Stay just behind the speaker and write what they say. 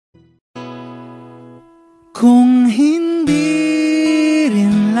Kung hindi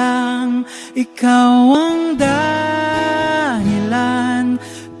rin lang ikaw ang dahilan,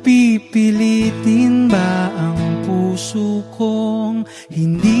 pipilitin ba ang puso kong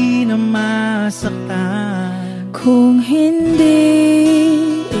hindi na masaktan? Kung hindi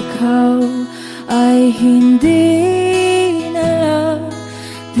ikaw ay hindi na lang,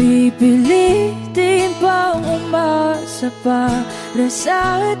 pipilitin bang umasa para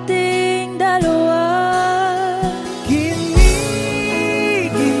sa ating dalawa?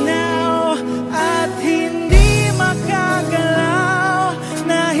 Giniginaw at hindi makagalaw,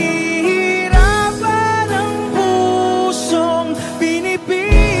 nahihirapan ang pusong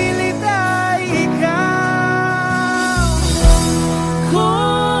pinipilit ay ikaw.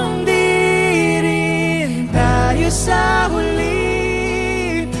 Kung di rin tayo sa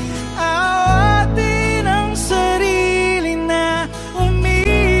huli, awatin ang sarili na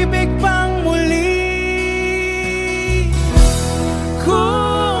umibig pang muli.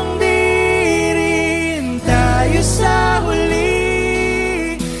 Kung di rin tayo sa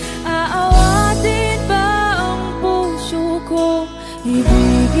huli, Aawatin ba ang puso ko,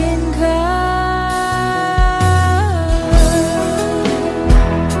 ibigin ka?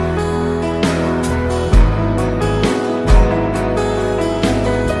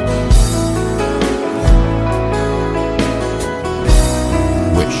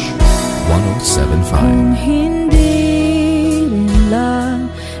 Wish 1075. Kung hindi rin lang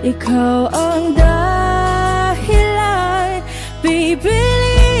ikaw ang dahilan,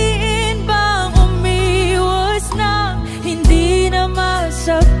 pipiliin bang umiwas nang hindi na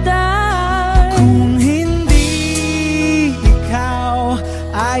masaktan? kung hindi ikaw,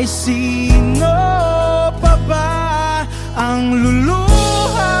 ay sino pa ba ang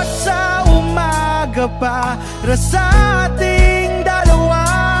luluha sa umaga para sa ating dalawa?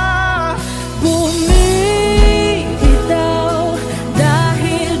 Bumibitaw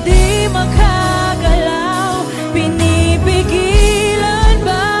dahil di makagalaw, pinipigilan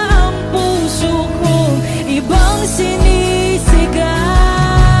ba ang puso kong ibang sinisigaw?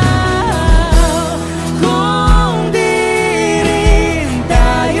 Kung di rin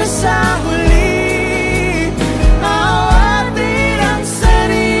tayo sa huli, awatin ang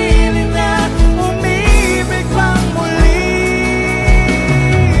sarili na umibig pang muli.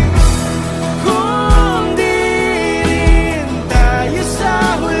 Kung di rin tayo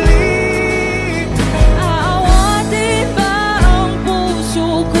sa huli, Aawatin ba ang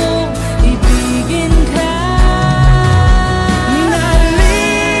puso kong ibigin ka?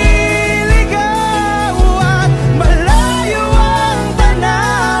 naliligaw at malayo ang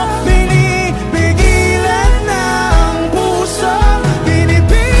tanaw, pinipigilan ng puso,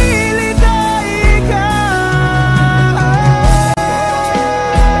 pinipilit ay ikaw.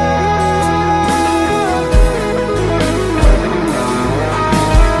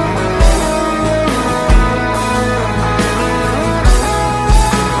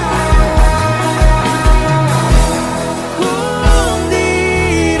 Kung di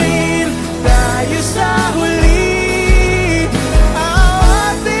rin tayo sa huli,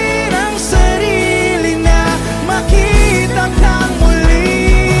 awatin ang sarili na makita kang muli.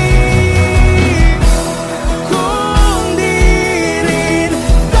 Kung di rin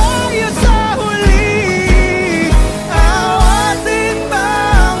tayo sa huli, awatin ba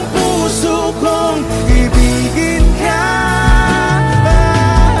ang puso kong ibigin ka?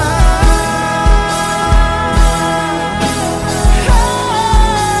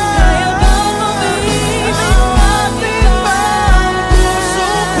 Kaya bang umibig Awatin ba ang puso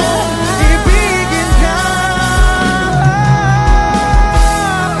kong ibigin ka?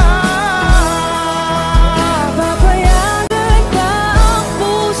 Papayagan ba ang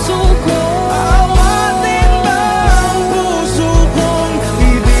puso ko? Awatin ba ang puso kong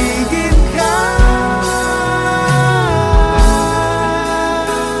ibigin ka?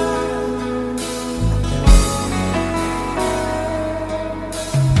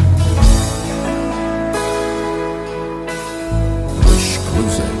 Wish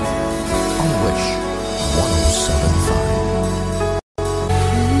Cruising on Wish 1075.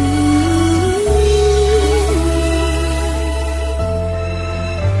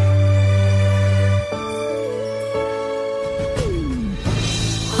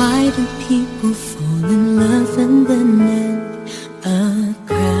 Why do people fall in love and then end up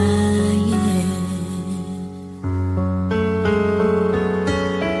crying?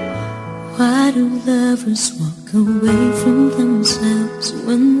 Why do lovers walk away from themselves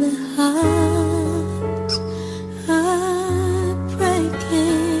when their hearts are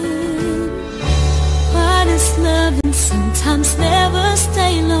breaking? Why does love and sometimes never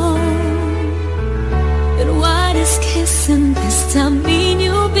stay long? And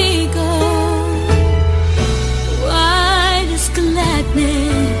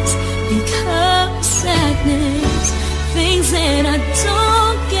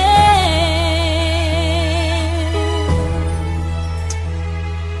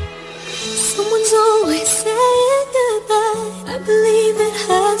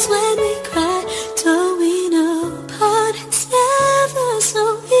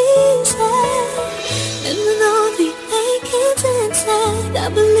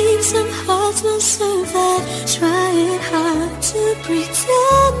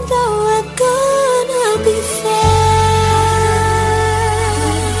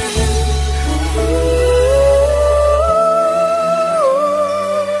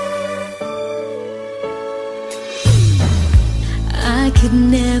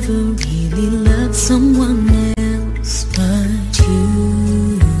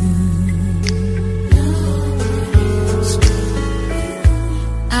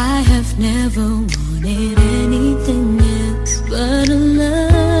never wanted anything else but a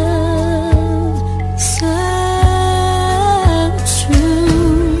love so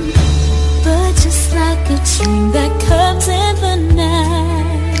true. But just like a dream that comes in the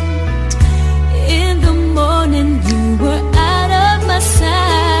night, in the morning you were out of my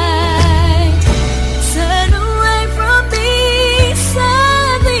sight. Turn away from me,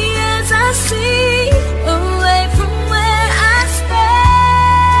 sadly as I see, away from where I stand.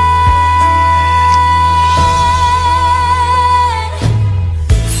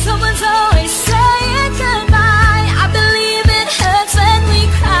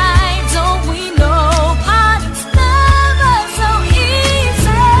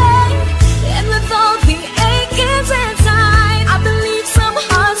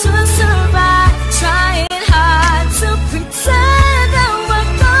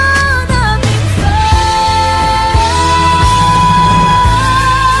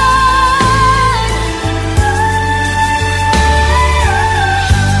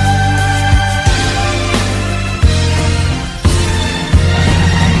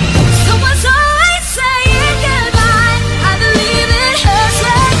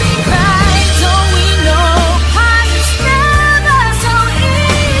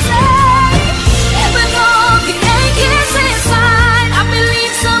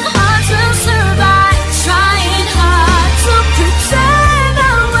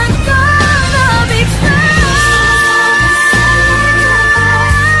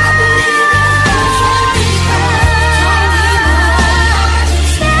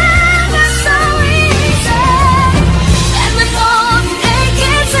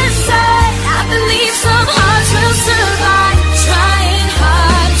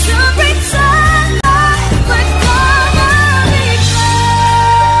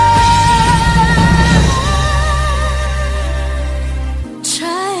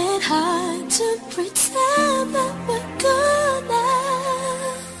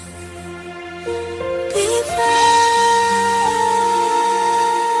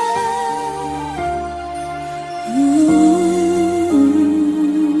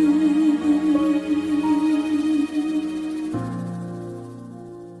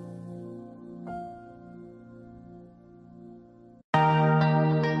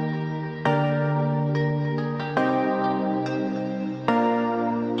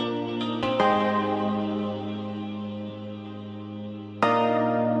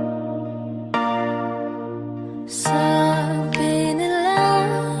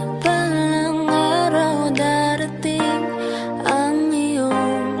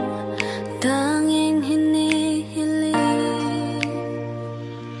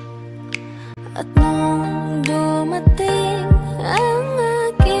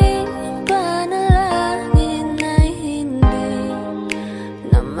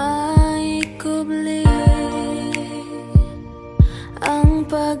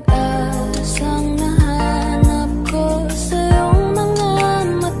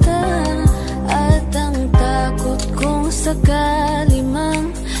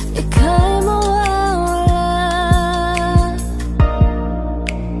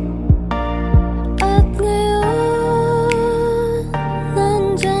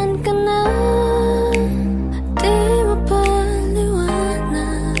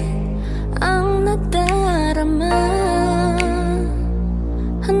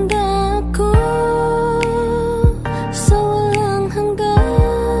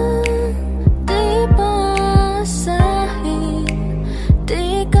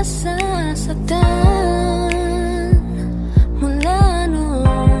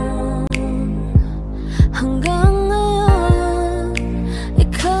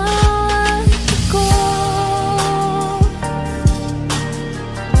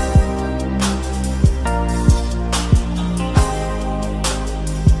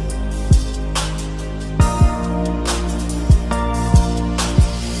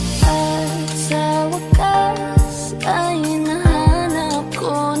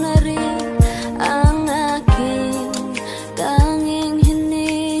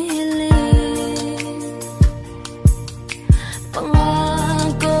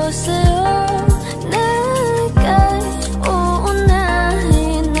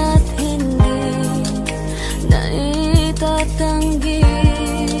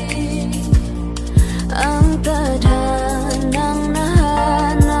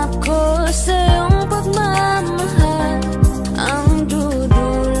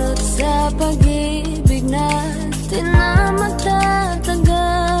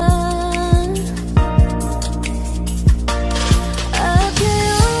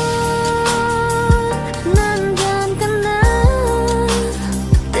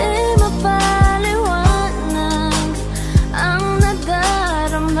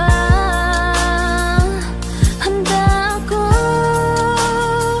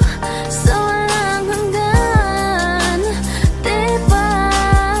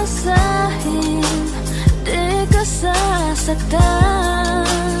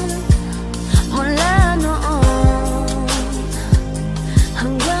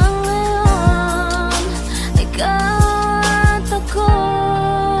 hanggang ngayon ay kahit ako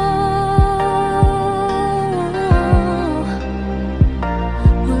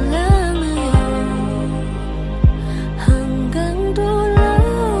mula ngayon hanggang dulo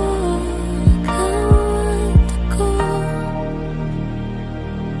kahit ako.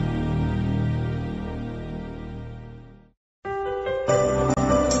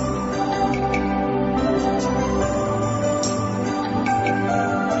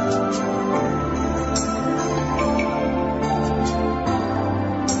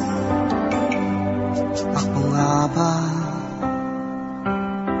 Ako nga ba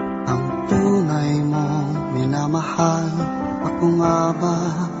ang tunay mong minamahal? Ako nga ba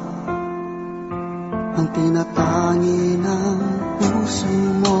ang tinatangi ng puso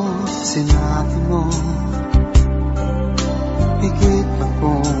mo? Sinabi mo higit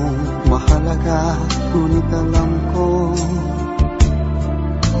akong mahalaga, ngunit alam ko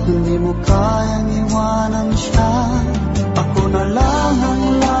hindi mo kayang iwanan siya. Ako na lang ang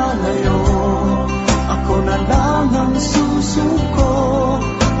lalayo, ako na lang ang susuko.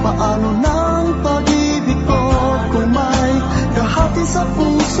 Paano nang pag-ibig ko kung may kahati sa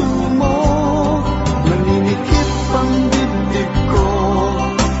puso mo? Naninikip ang dibdib ko,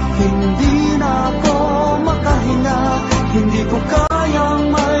 hindi na ako makahinga. Hindi ko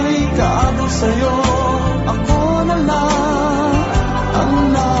kayang may kaagaw sa'yo. Ako na lang ang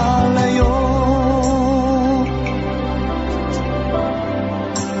lalayo.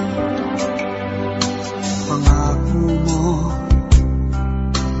 Pangako mo,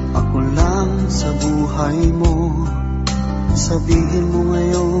 ako lang sa buhay mo. Sabihin mo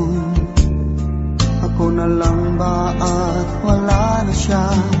ngayon, ako na lang ba at wala na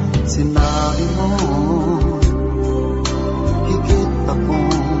siya? Sinabi mo higit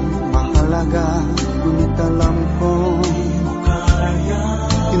akong mahalaga, ngunit alam ko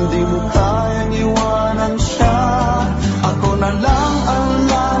hindi mo kayang iwanan siya. Ako na lang ang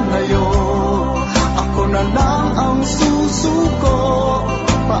lalayo, ako na lang ang susuko.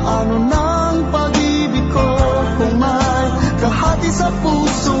 Paano nang pag-ibig ko kung may kahati sa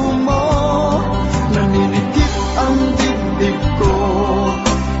puso mo? Naninikip ang dibdib ko,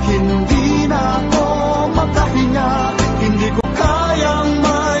 hindi na ako makahinga. Hindi ko kayang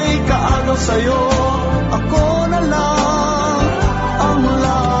may kaagaw sa'yo. Ako na lang ang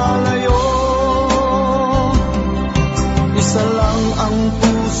lalayo. Isa lang ang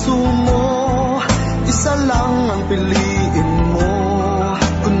puso mo, isa lang ang piliin mo.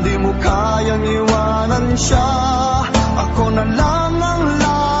 Kung di mo kayang iwanan siya, ako na lang ang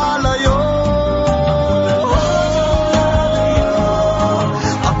lalayo.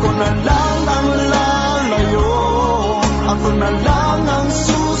 Ako na lang ang lalayo, ako na lang ang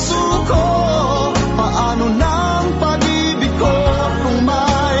susuko. Paano nang pag-ibig ko kung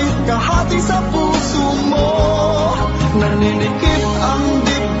may kahati sa puso mo? Naninikip ang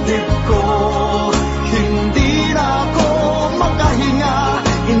dibdib ko, hindi na ako makahinga.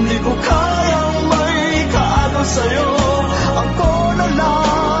 Hindi ko kayang may kaagaw sa'yo. Ako na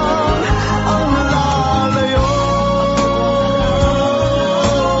lang ang lalayo.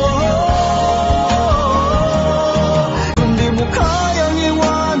 Hindi mo kayang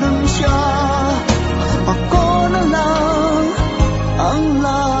iwanan siya. Ako na lang ang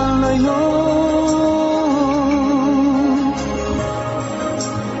lalayo.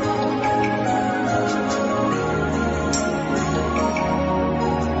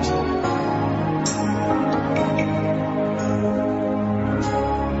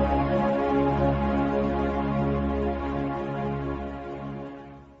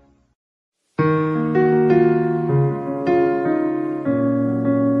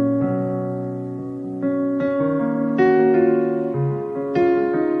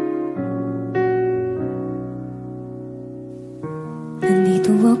 Nandito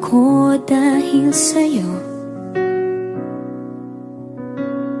ako dahil sa'yo.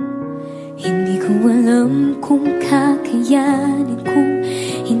 Hindi ko alam kung kakayanin kung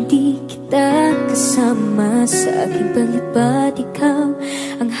hindi kita kasama sa aking palibad. Ikaw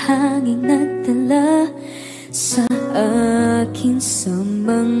ang hanging nagdala sa akin sa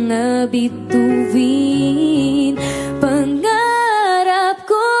mga bituin. Pangarap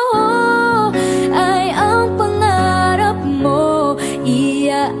ko ay ang pangarap mo,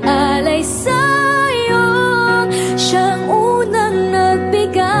 iaalay sa'yo. Siyang unang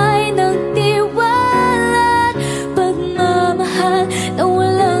nagbigay ng tiwala at pagmamahal na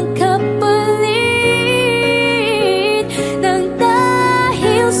walang kapalit. Nang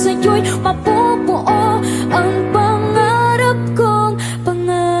dahil sa'yo'y mapubuo ang pangarap kong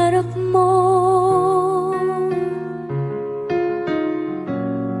pangarap mo.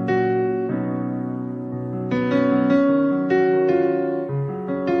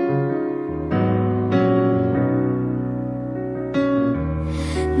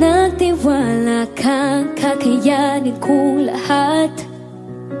 kakayanin kong lahat.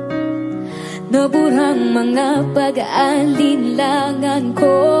 Naburang mga pag-aalinlangan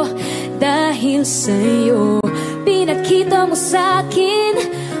ko dahil sa'yo. Pinakita mo sa'kin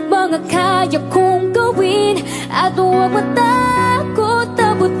mga kaya kong gawin, at huwag matakot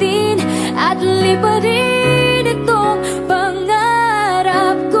abutin at liparin itong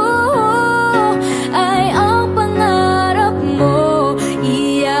pangarap ko. Ay ang pangarap mo,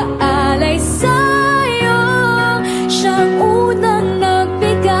 iaalay sa'yo. Siyang unang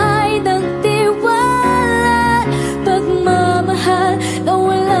nagbigay ng tiwala, pagmamahal na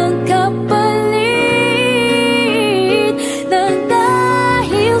walang kapalit. Nang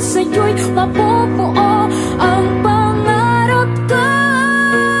dahil sa'yo'y mapupuo ang pangarap ko.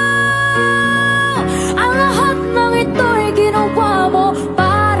 Ang lahat ng ito'y ginawa mo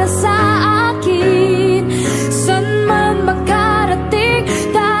para sa akin. San man makarating,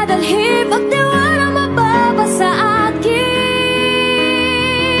 dadalhin at tiwalang mababa sa akin.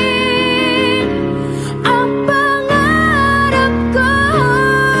 Ang pangarap ko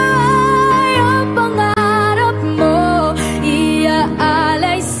ay ang pangarap mo,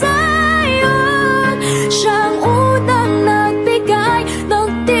 iaalay sa'yo. Siyang unang nagbigay ng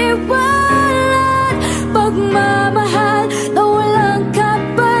tiwala, pagmamahal na walang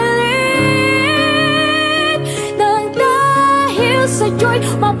kapalit. Nang dahil sa'yo'y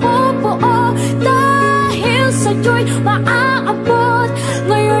mapupuo, dahil sa'yo'y maaabot,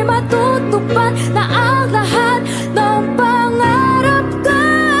 ngayon'y matutupad na ang lahat ng pangarap ko.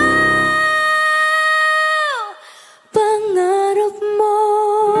 Pangarap mo.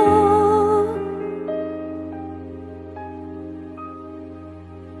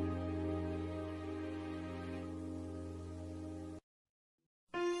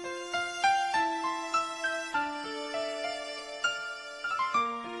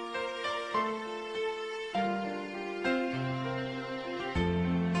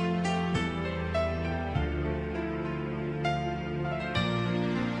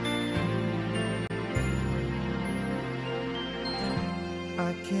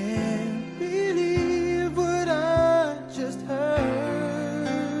 I can't believe what I just heard.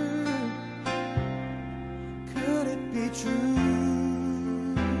 Could it be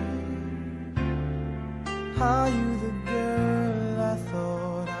true? Are you the girl I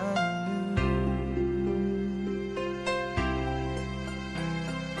thought I knew?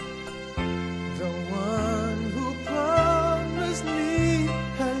 The one who promised me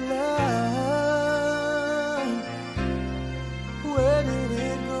her love. Where did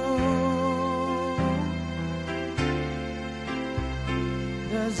it go?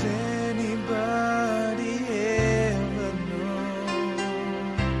 Does anybody ever know?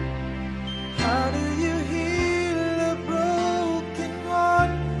 How do you heal a broken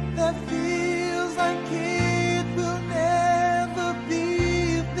heart that feels like it will never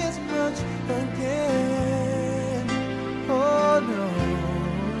be this much again? Oh no,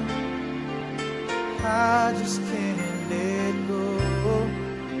 I just can't let go.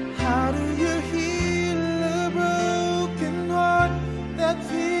 How do you heal a broken heart that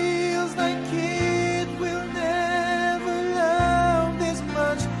feels like it will never love this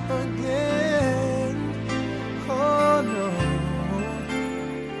much again? Oh no,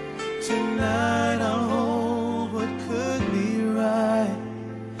 tonight I hold what could be right.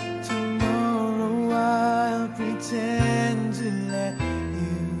 Tomorrow I'll pretend to let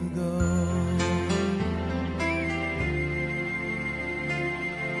you go.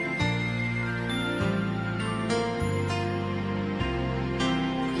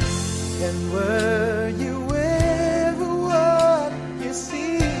 And were you ever what you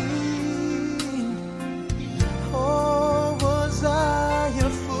seen? Or was I a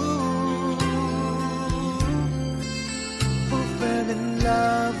fool who fell in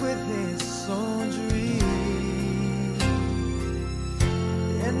love with his own dream?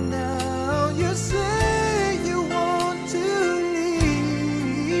 And now you say you want to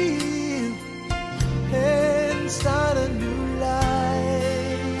leave and start a new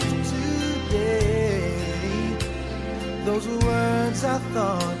life today. Those words I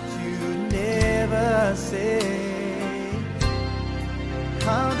thought you'd never say.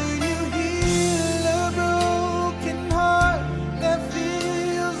 How do you heal a broken heart that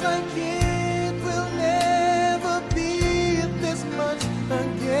feels like it will never be this much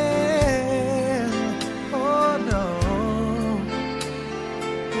again? Oh no,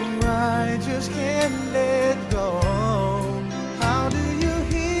 I just can't let go. How do you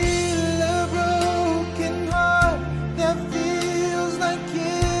heal a broken heart that feels like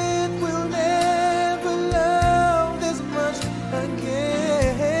it will never love this much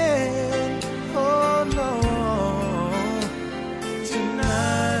again?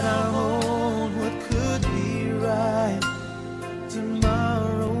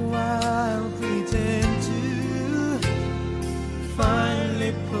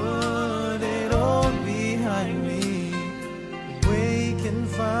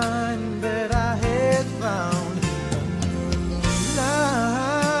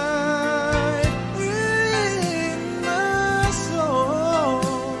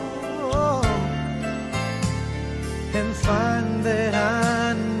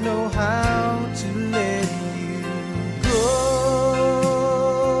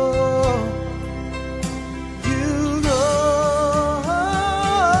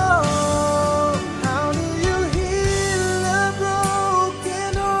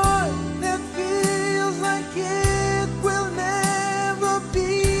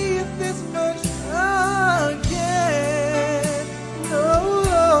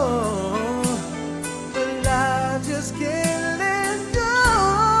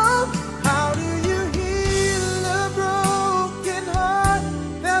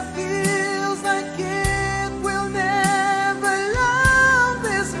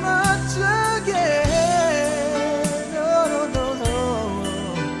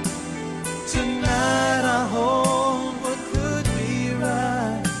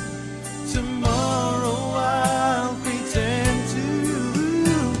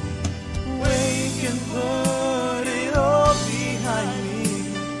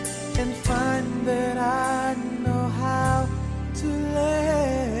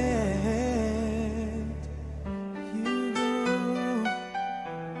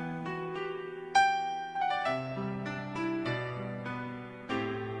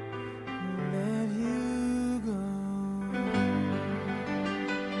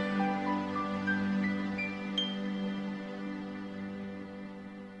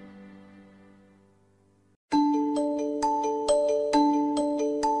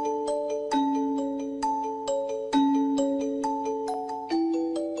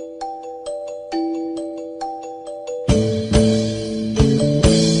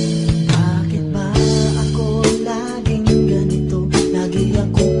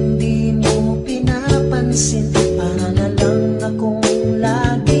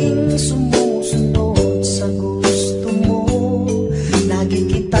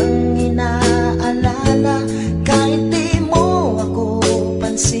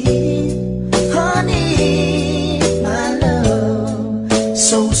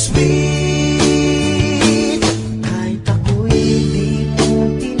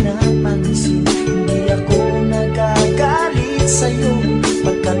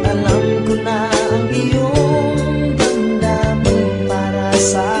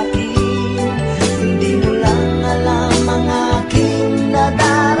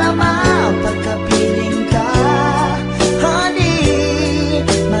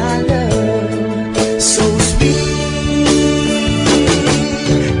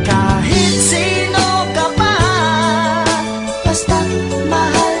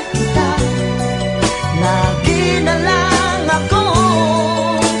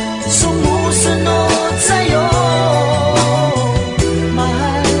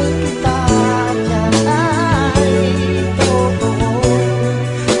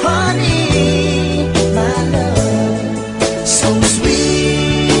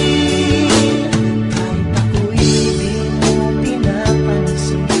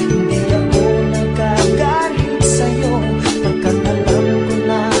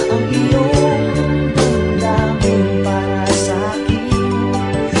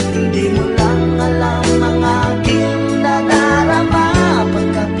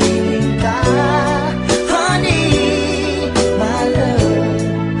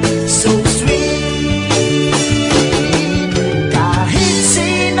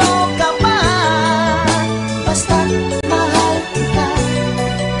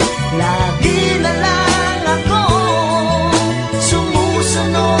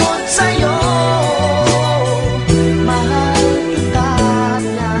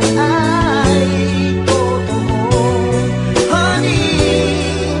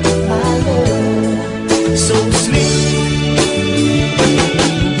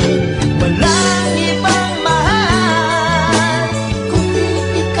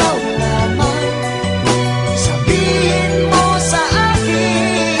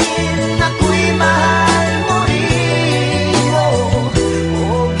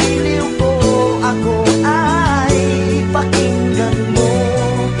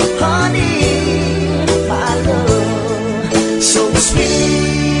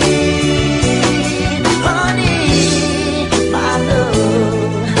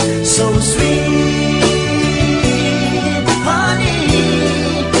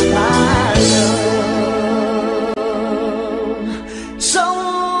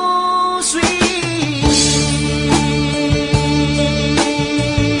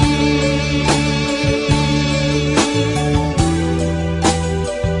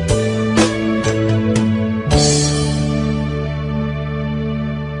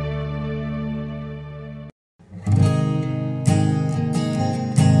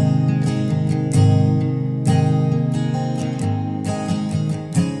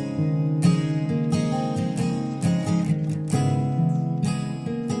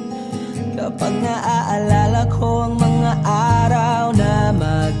 ko ang mga araw na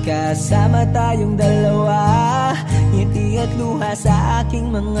magkasama tayong dalawa. Ngiti at luha sa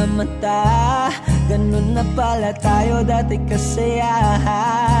aking mga mata. Ganun na pala tayo dati kasaya.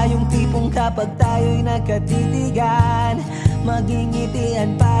 Yung tipong kapag tayo'y nagkatitigan,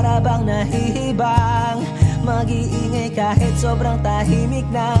 magingitian para bang nahihibang. Mag-iingay kahit sobrang tahimik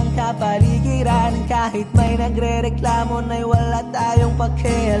ng kapaligiran. Kahit may nagre-reklamo na'y wala tayong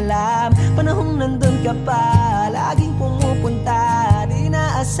pakialam. Panahong nandun ka pa, laging pumupunta. Di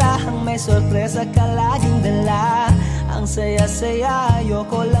naasahang may sorpresa ka laging dala. Ang saya-saya,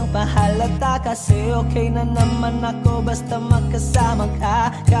 ayoko lang pahalata. Kasi okay na naman ako basta magkasama ka.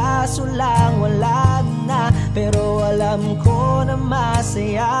 Kaso lang wala na, pero alam ko na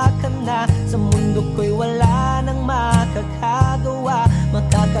masaya ka na. Sa mundo ko'y wala nang makakagawa,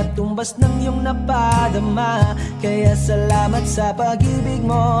 makakatumbas ng iyong napadama. Kaya salamat sa pag-ibig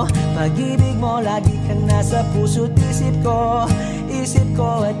mo. Pag-ibig mo, lagi ka nasa puso't isip ko. Isip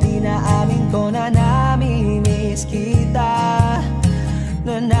ko at inaamin ko na namimiss kita.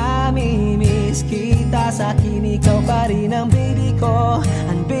 Na namimiss kita. Sa akin ikaw pa rin ang baby ko.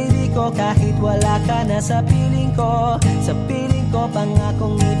 Ang baby ko kahit wala ka na sa piling ko. Sa piling ko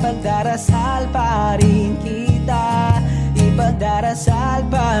pangakong ipagdarasal pa rin kita. Ipagdarasal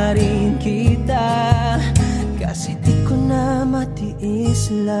pa rin kita. Kasi di ko na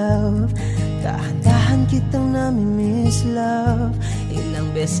matiis love. Dahan-dahan kitang namimiss love. Ilang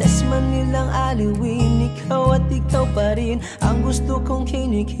beses man nilang aliwin, ikaw at ikaw pa rin ang gusto kong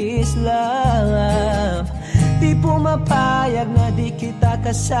kinikiss love. Di pumapayag na di kita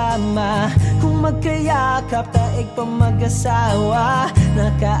kasama. Kung magkayakap taig pa mag-asawa.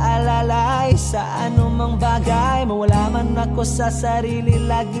 Nakaalalay sa anumang bagay. Mawala man ako sa sarili,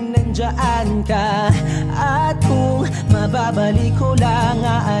 laging nandiyan ka. At kung mababalik ko lang,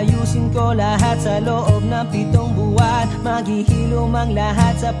 aayusin ko lahat sa loob ng 7 buwan. Maghihilom ang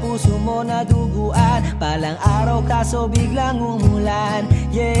lahat sa puso mo na duguan. Palang araw kaso biglang umulan.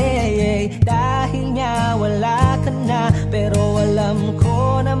 Yeah, yeah. Dahil nga wala ka na, pero alam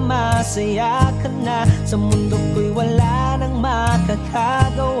ko na masaya ka na. Sa mundo ko'y wala nang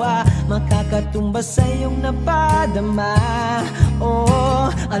makakagawa, makakatumbas sa iyong napadama. Oh,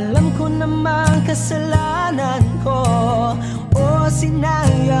 alam ko namang kasalanan ko. Oh,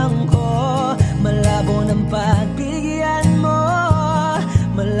 sinayang ko. Malabo ng pagbigyan mo,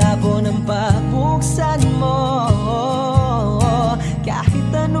 malabo ng pagbuksan mo. Kahit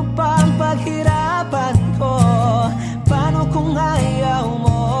ano pang paghirapan ko, paano kung ayaw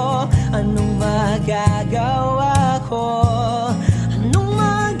mo? Anong magagawa ko? Anong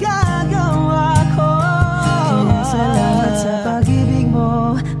magagawa ko? Salamat sa pag-ibig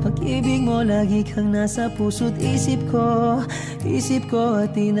mo. Pag-ibig mo, lagi kang nasa puso't isip ko. Isip ko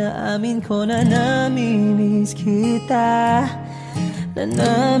at inaamin ko na namimiss kita. Na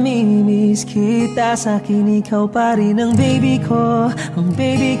namimiss kita. Sa'kin ikaw pa rin ang baby ko. Ang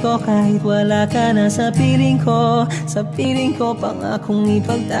baby ko kahit wala ka na sa piling ko. Sa piling ko pangakong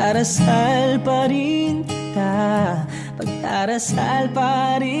ipagdarasal pa rin kita. Pagdarasal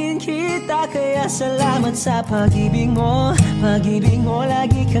pa rin kita. Kaya salamat sa pag-ibig mo. Pag-ibig mo,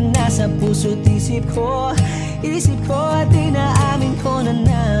 lagi ka nasa puso't isip ko. Isip ko at inaamin ko na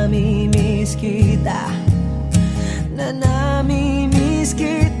namimiss kita. Na namimiss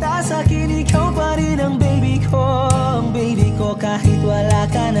kita. Sa'kin ikaw pa rin ang baby ko. Ang baby ko kahit wala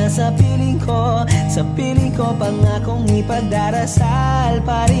ka na sa piling ko. Sa piling ko pangakong ipagdarasal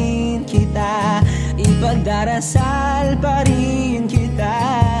pa rin kita. Ipagdarasal pa rin kita.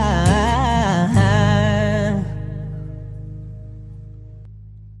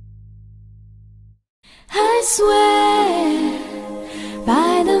 I swear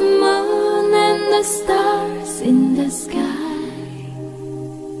by the moon and the stars in the sky,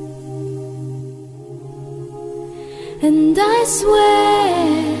 and I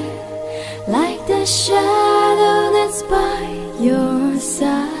swear like the shadow that's by your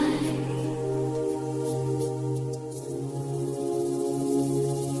side.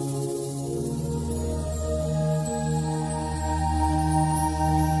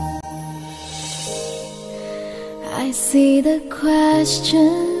 I see the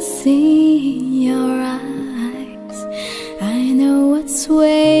questions in your eyes. I know what's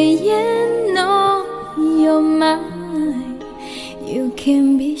weighing on your mind. You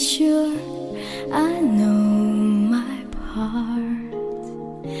can be sure I know my part.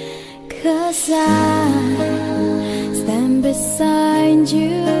 'Cause I stand beside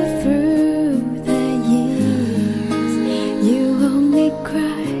you through the years. You only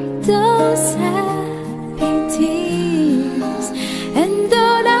cry those happy tears. And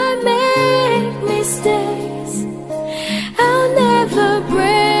don't I make mistakes,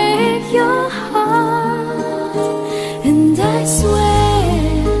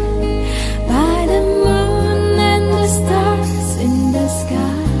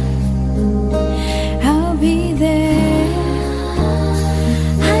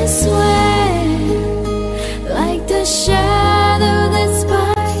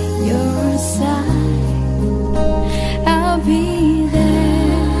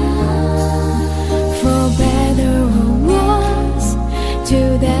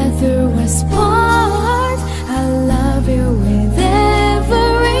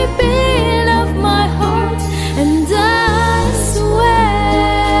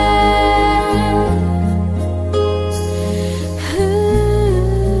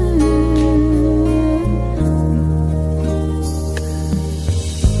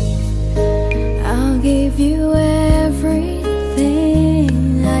 give you everything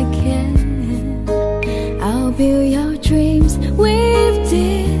I can. I'll build your dreams with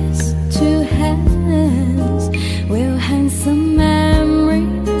these two hands. We'll hang some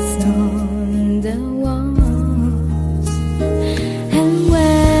memories on the walls. And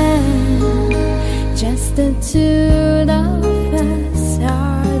when just the two of us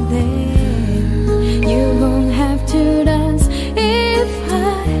are there, you won't have to ask if I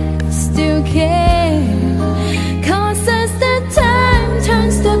still care. 'Cause as the time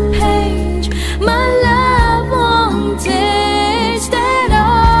turns the page, my love won't change at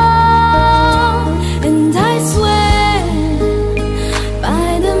all. And I swear by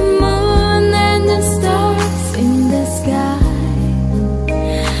the moon and the stars in the sky,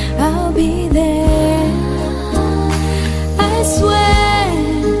 I'll be there. I swear,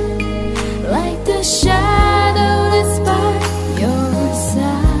 like the shadow that's by your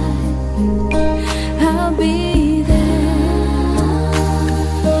side, I'll be there.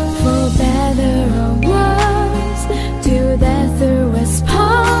 For better or worse, till death do us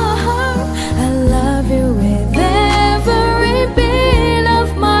part. I love you with every beat of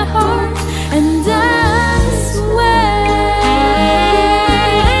my heart. And I swear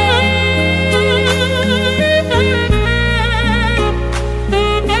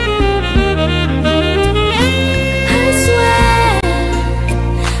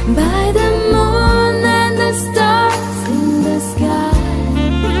by the moon and the stars in the sky,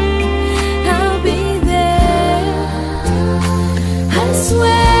 I'll be there. I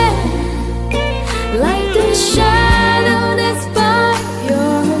swear, like the shadow that's by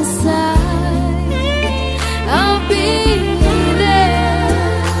your side, I'll be there.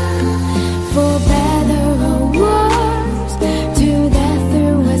 For better or worse, till death do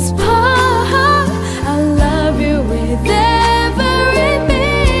us part. I love you with every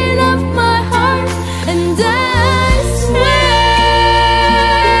beat of my heart. And I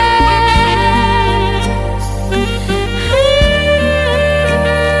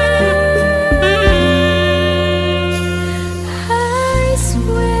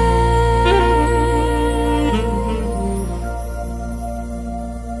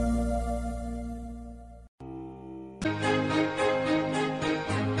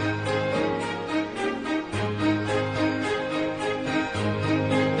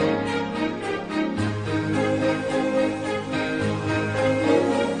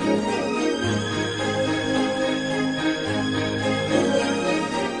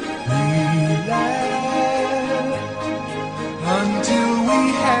until we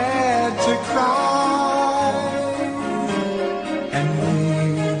had to cry, and we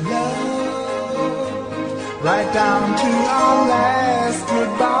loved right down to our last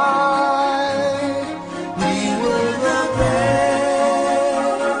goodbye. We were the best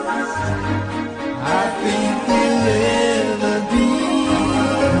I think we'll ever be,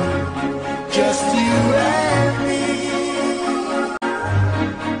 just you and me,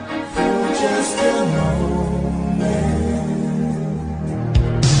 for just a moment.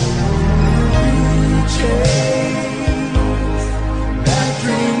 Chase that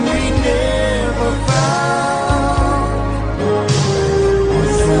dream we never found.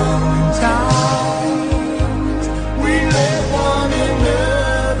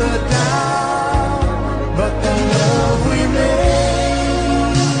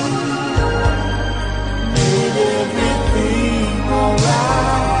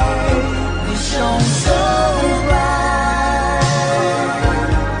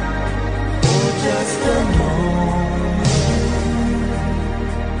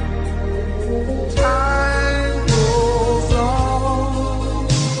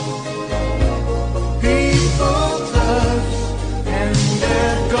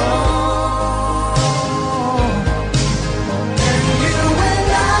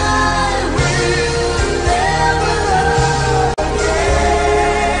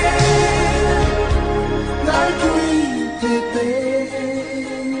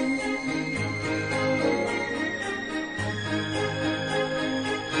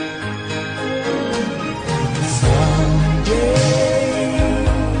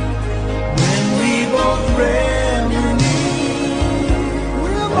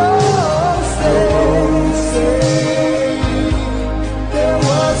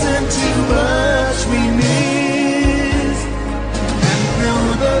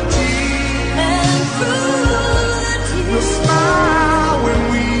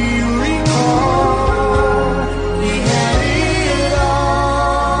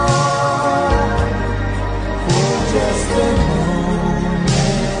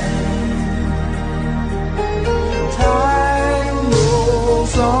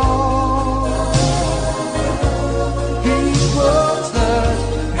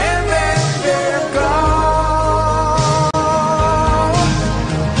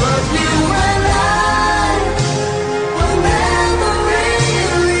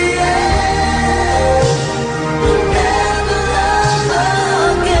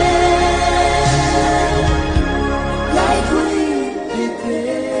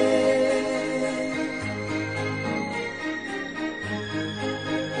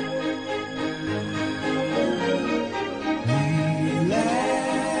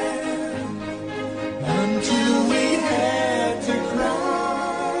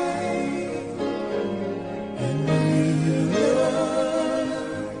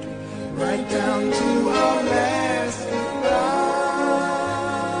 right down to our last goodbye.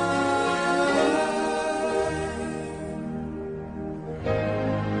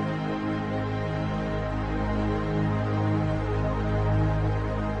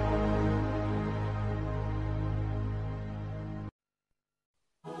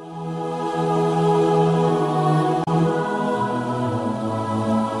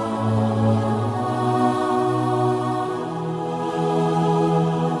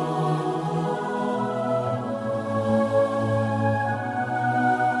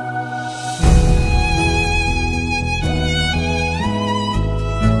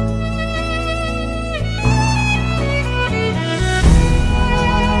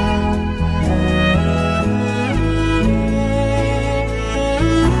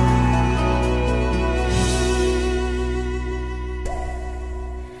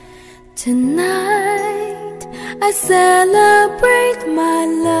 Tonight I celebrate my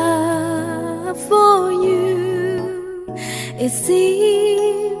love for you. It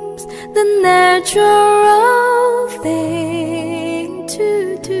seems the natural thing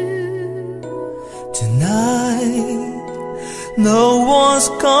to do. Tonight no one's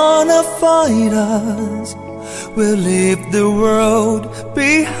gonna fight us. We'll leave the world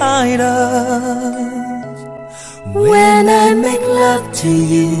behind us. When I make love to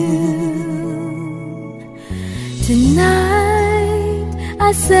you. Tonight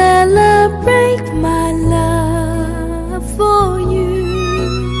I celebrate my love for you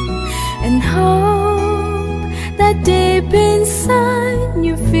and hope that deep inside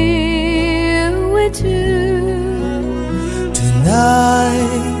you feel it too.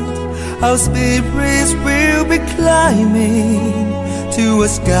 Tonight our spirits will be climbing to a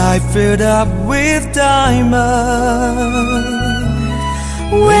sky filled up with diamonds.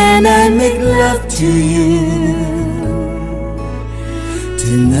 When I make love to you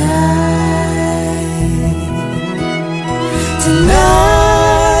tonight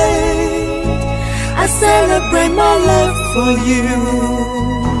I celebrate my love for you,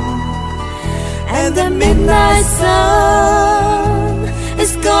 and the midnight sun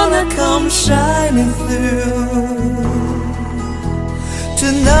is gonna come shining through.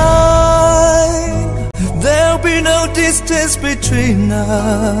 Tonight there'll be no distance between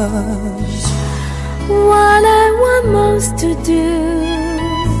us. What I want most to do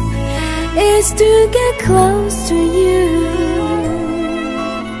is to get close to you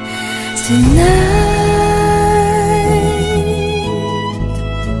tonight.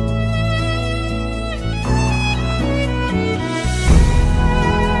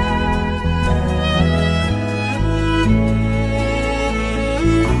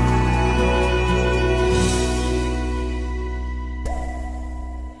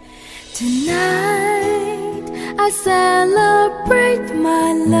 Tonight I celebrate my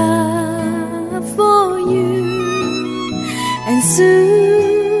love for you, and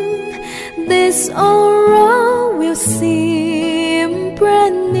soon this old road will seem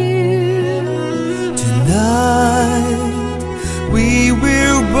brand new. Tonight we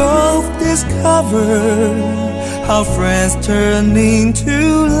will both discover how friends turn into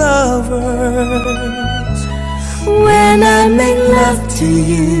lovers. When I make love to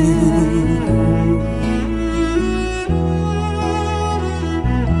you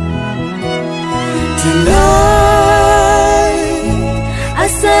tonight, I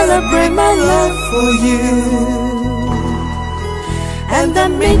celebrate my love for you, and the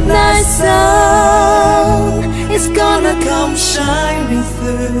midnight sun is gonna come shining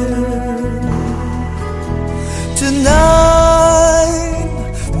through. Tonight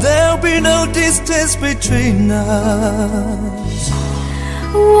there'll be no distance between us.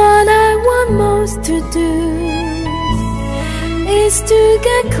 What I want most to do is to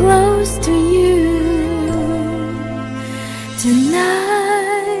get close to you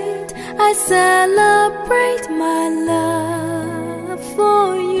tonight. I celebrate my love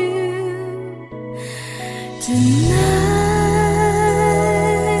for you tonight.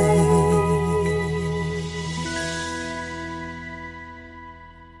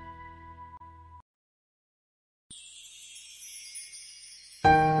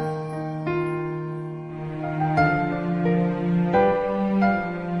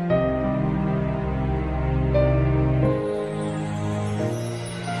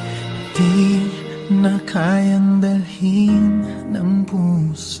 Di na kayang dalhin ng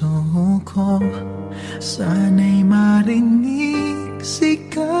puso ko. Sana'y marinig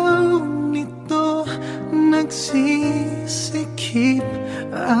sigaw nito. Nagsisikip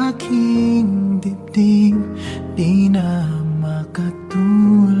aking dibdib. Di na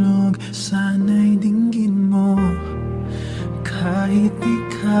makatulog. Sana'y dinggin mo kahit ikaw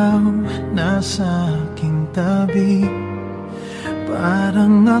ikaw nasa aking tabi,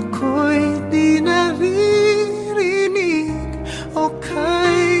 parang ako'y di naririnig o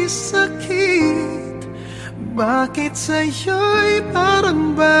kay sakit. Bakit sa'yo'y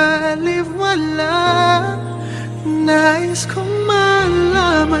parang baliwala? Nais kong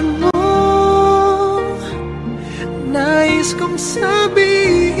malaman mo, nais kong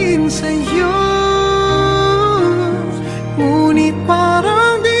sabihin sa'yo, ngunit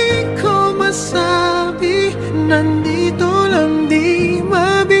parang di ko masabi. Nandito lang, di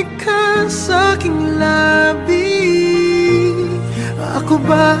mabigkas sa aking labi. Ako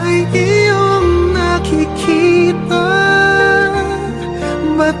ba ay iyong nakikita?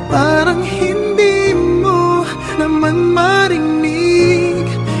 Ba't parang hindi mo naman marinig?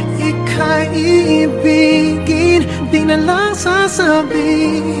 Ika'y iibigin, di na lang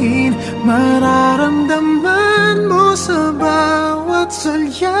sasabihin. Mararamdaman mo sa bawat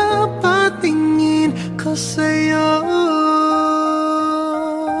sulyap at tingin ko sa'yo.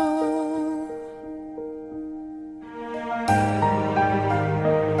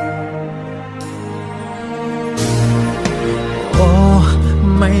 Oh,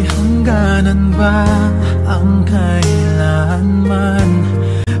 may hangganan ba ang kailanman?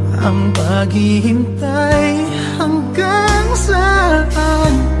 Ang paghihintay hanggang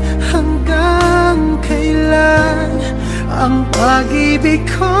saan? Hanggang kailan? Ang pag-ibig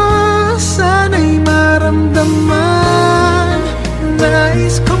ko sana'y maramdaman.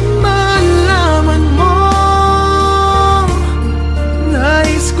 Nais kong malaman mo,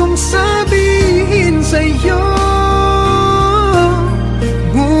 nais kong sabihin sa'yo,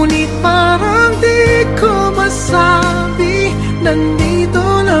 ngunit parang di ko masabi. Nandito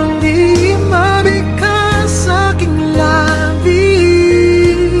lang, di mabigkas sa aking labi.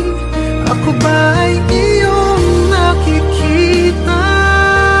 Ako ba'y iyong nakikita?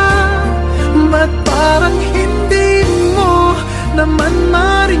 Ba't parang hindi mo naman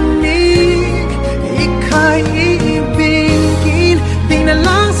marinig? Ika'y iibigin, di na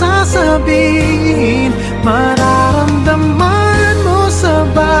lang sasabihin. Mararamdaman mo sa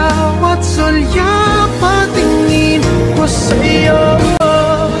bawat sulyap at tingin ko sa'yo.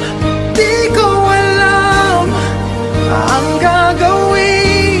 Di ko alam ang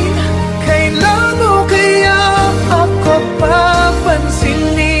gagawin, kailan mo kaya ako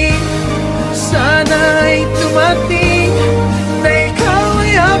papansinin? Sana'y tumating na ikaw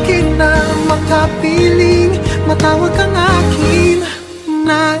ay akin na makapiling. Matawag kang akin,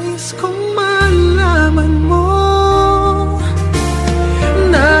 nais kong malaman mo,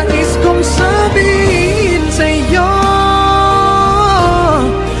 nais kong sabihin sa'yo,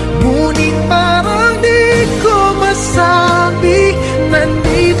 ngunit parang di ko masabi.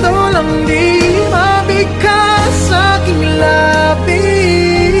 Nandito lang, di mabigkas sa aking labi.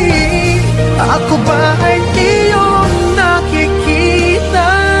 Ako ba ay iyong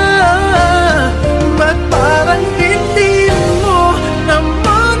nakikita? Ba't parang hindi mo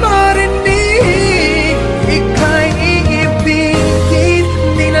naman marinig? Ika'y iibigin,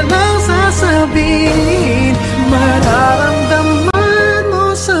 di na lang sasabihin. Mararamdaman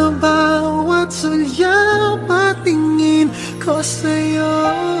mo sa bawat sulyap at tingin ko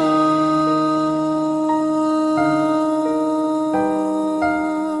sa'yo.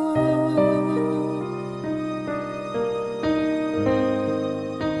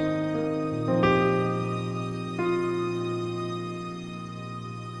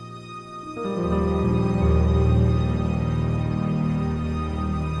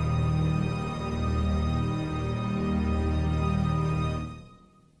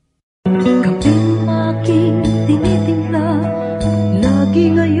 Kaping aking tinitimpla, lagi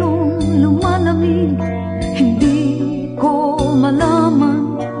ngayong lumalamig. Hindi ko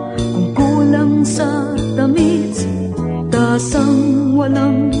malaman kung kulang sa tamis, tasang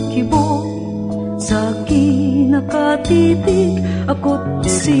walang kibo sa akin nakatitig. Ako't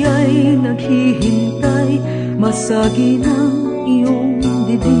siya'y naghihintay, masagi ng iyong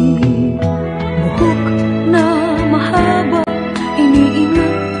bibig. Buhok na mahaba,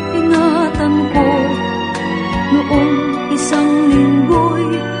 iniingat-ingatan ko. Noong isang linggo'y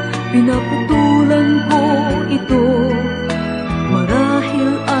pinaputulan ko ito.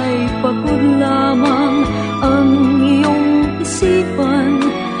 Marahil ay pagod lamang ang iyong isipan,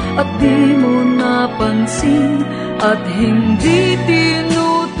 at di mo napansin at hindi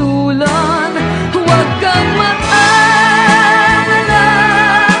tinutulan. Huwag kang mag-alala,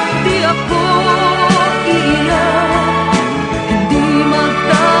 di ako iiyak, hindi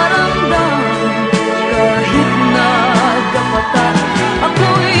magdaramdam kahit nagkapatan.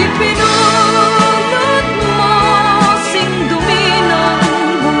 Ako'y pinulot mo, sing dumi ng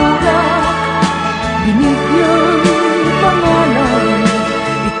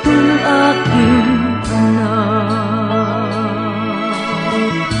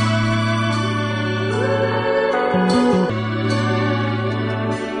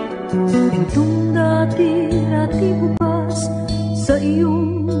Pintong dati bukas sa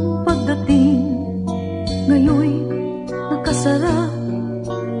iyong pagdating, ngayon'y nakasara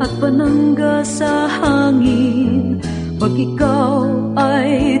at panangga sa hangin. Pag ikaw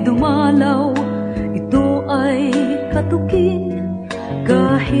ay dumalaw, ito ay katukin.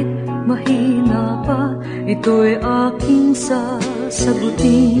 Kahit mahina pa, ito'y aking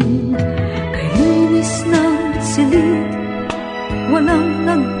sasagutin. Kay linis ng silid, walang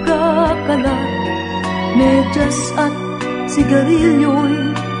nagkakalat, medyas at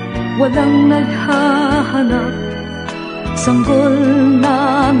sigarilyo'y walang naghahanap. Sanggol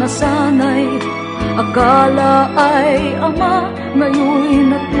na nasanay, akala ay ama,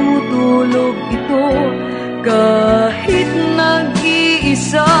 ngayon'y natutulog ito. Kahit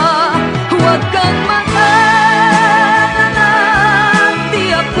nag-iisa, huwag kang mag-alala,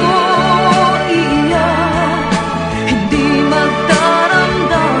 di ako iiyak, hindi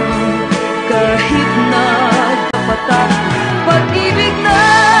magdaramdam kahit nagpapatak. Pag-ibig na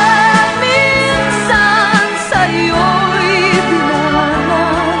minsan sa'yo'y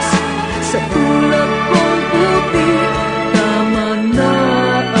dinanas, sa tulad kong puti, tama na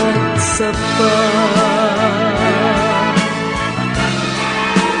at sapat.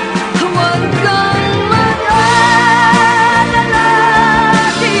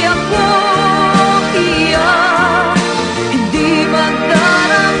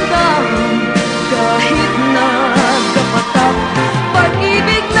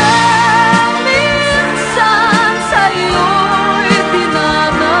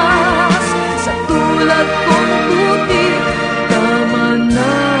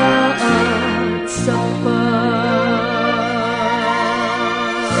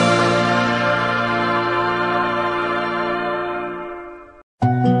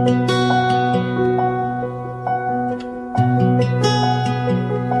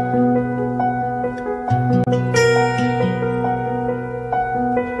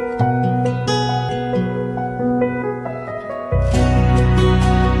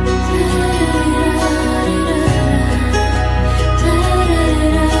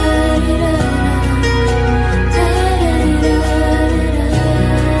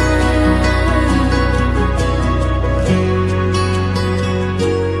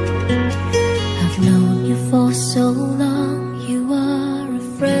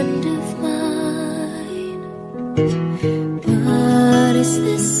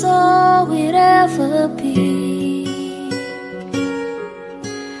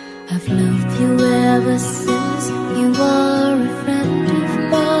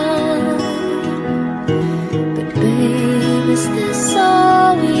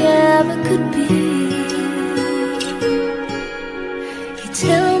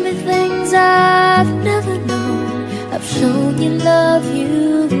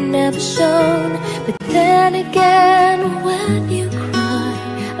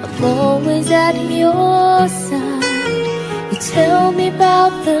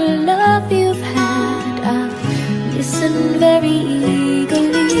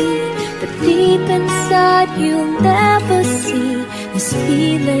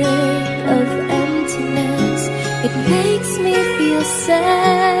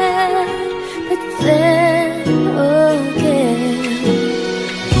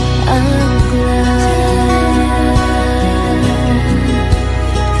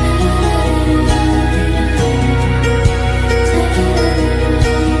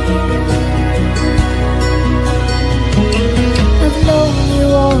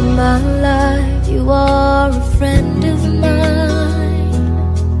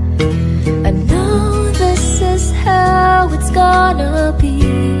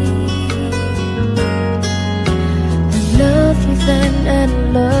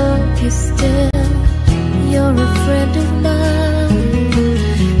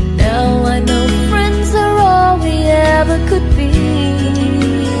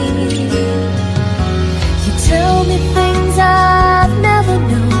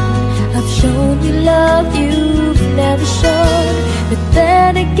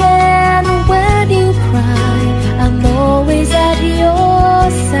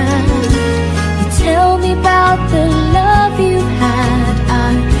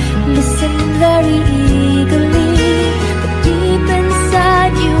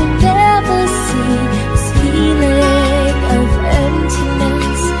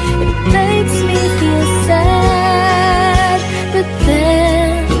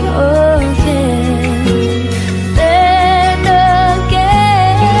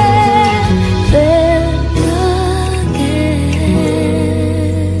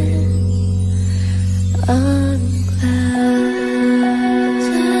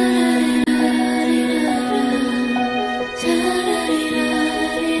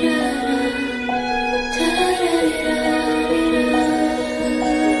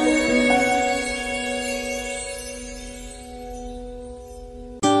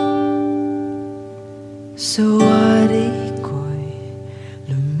 Sawari ko'y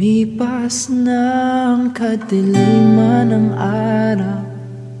lumipas ng kadiliman ng araw,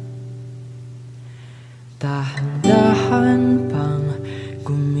 dahan-dahan pang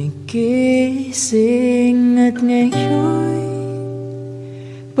gumigising at ngayon'y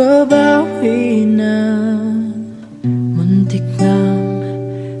babawi na. Muntik nang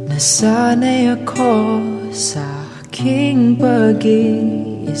nasanay ako sa aking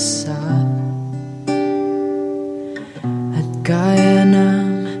pag-iisa, at kaya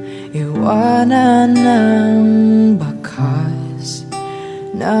nang iwanan ng bakas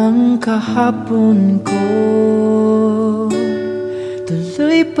ng kahapon ko.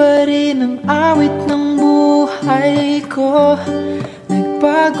 Tuloy pa rin ang awit ng buhay ko,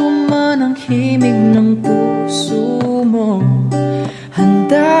 nagbago man ang himig ng puso mo.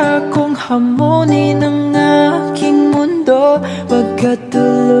 Handa akong hamunin ang aking mundo, pagkat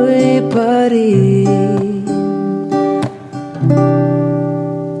tuloy pa rin.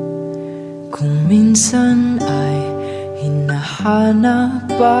 Kung minsan ay hinahanap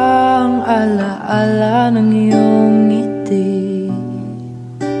ang alaala ng iyong ngiti,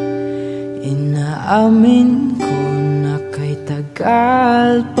 inaamin ko na kay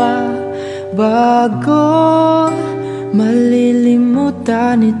tagal pa bago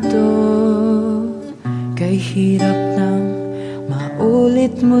malilimutan ito. Kay hirap nang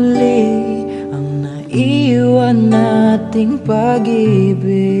maulit muli ang naiwan nating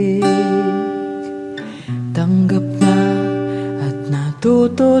pag-ibig. Tanggap na at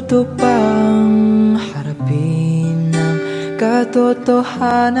natututo pang harapin ang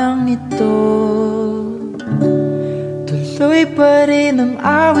katotohanan nito. Tuloy pa rin ang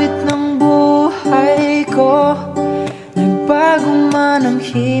awit ng buhay ko, nagbago man ang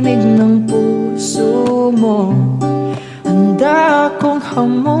himig ng puso mo. Handa akong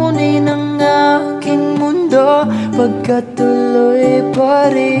hamunin ang aking mundo, pagkat tuloy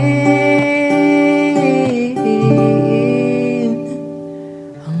pa rin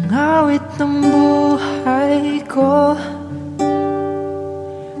ang awit ng buhay ko.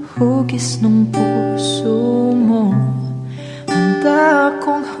 Hugis ng puso mo, handa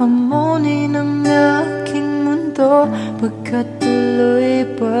akong hamunin ang aking mundo, pagkat tuloy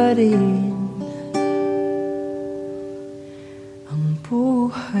pa rin ang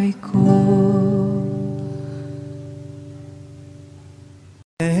buhay ko.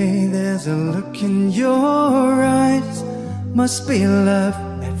 Hey, there's a look in your eyes, must be love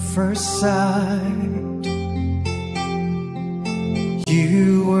at first sight.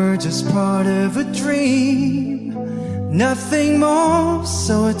 You were just part of a dream, nothing more,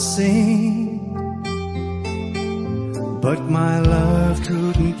 so it seemed. But my love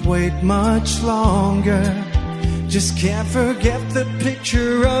couldn't wait much longer. Just can't forget the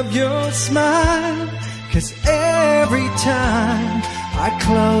picture of your smile, 'cause every time I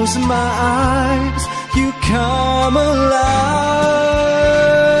close my eyes, you come alive.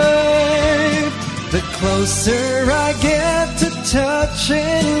 The closer I get to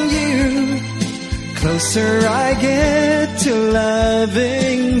touching you, closer I get to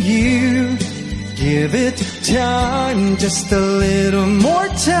loving you. Give it time, just a little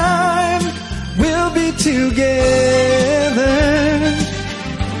more time, we'll be together.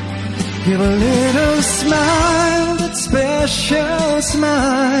 Give a little smile, that special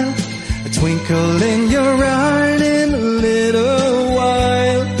smile, a twinkle in your eye in a little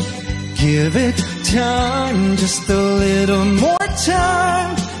while. Give it time, just a little more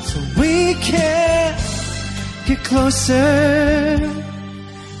time, so we can get closer,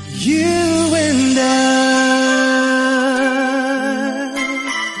 you and I.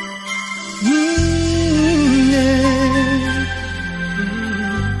 Yeah.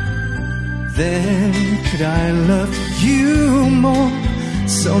 Then could I love you more,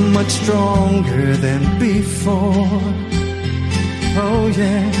 so much stronger than before? Oh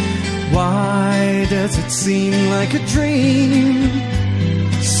yeah. Why does it seem like a dream?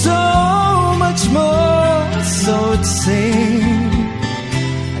 So much more, so it seems.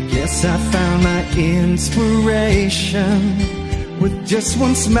 I guess I found my inspiration. With just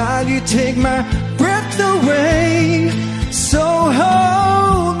one smile you take my breath away. So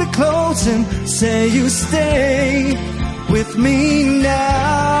hold me close and say you stay with me now.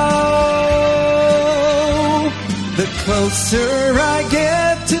 The closer I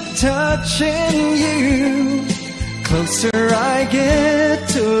get to touching you, closer I get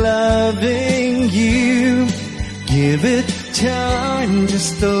to loving you. Give it time,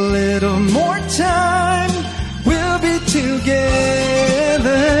 just a little more time, we'll be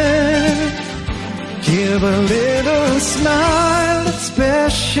together. Give a little smile, a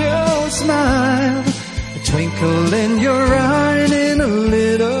special smile, a twinkle in your eye, and in a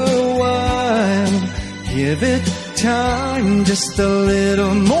little while, give it time, just a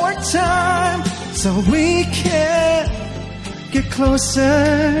little more time, so we can get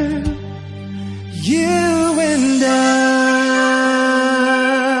closer, you and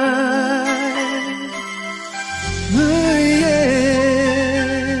oh, yeah.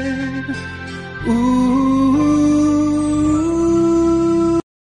 Ooh.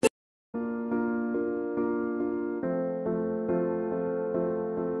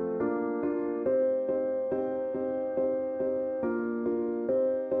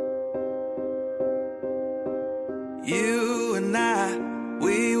 You and I,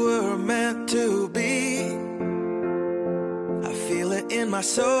 we were meant to be. I feel it in my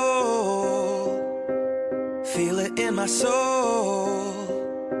soul, feel it in my soul.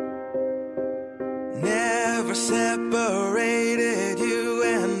 Never separated, you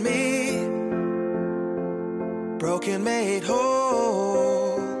and me. Broken made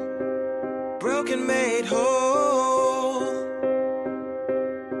whole, broken made whole.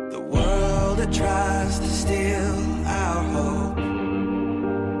 The world that tries to steal our hope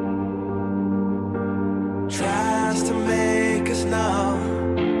tries to make us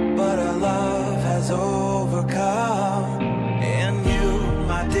numb, but our love has overcome. And you,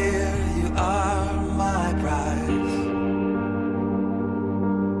 my dear, you are my prize.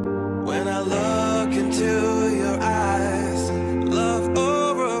 When I look into your eyes, love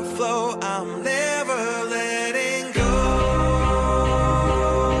overflow, I'm never letting go.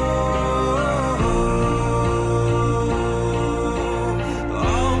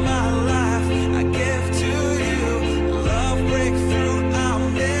 All my life I give to you, love breakthrough, I'm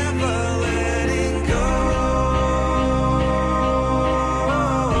never letting go.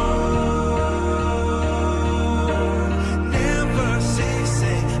 Never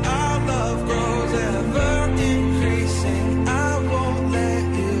ceasing, our love grows ever increasing, I won't let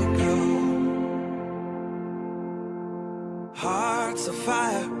you go. Hearts of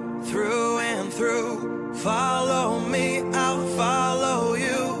fire through and through, follow me, I'll follow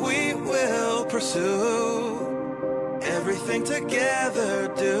you, we will pursue everything together,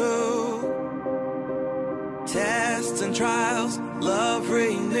 do tests and trials, love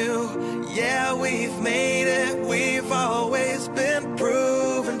renew. Yeah, we've made it, we've always been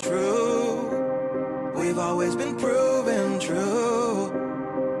proven true. We've always been proven true.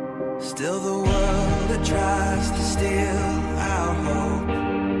 Still the world that tries to steal our hope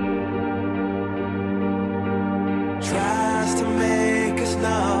tries to make us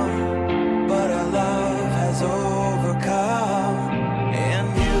numb, but our love has overcome. And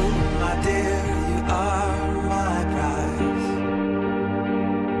you, my dear, you are my prize.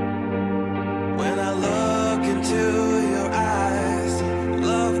 When I look into your eyes,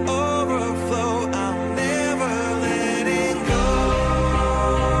 love overflow, I'm never letting go.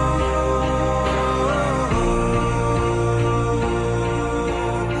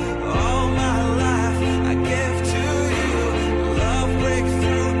 All my life I give to you, love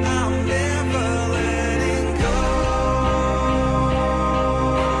breakthrough, I'm never letting go.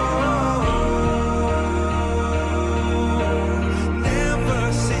 Never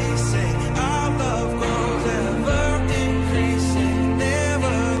ceasing, our love grows ever increasing,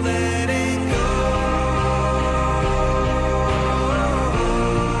 never letting go.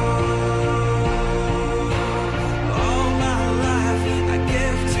 All my life I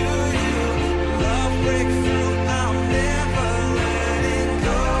give to you, love breakthrough, I'm never letting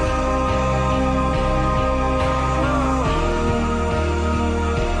go.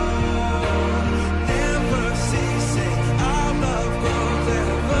 Never ceasing, our love grows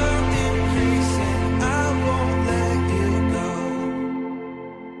ever increasing, I won't let you go.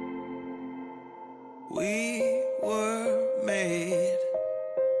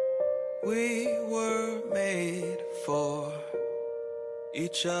 We were made for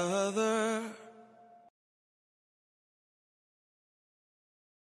each other.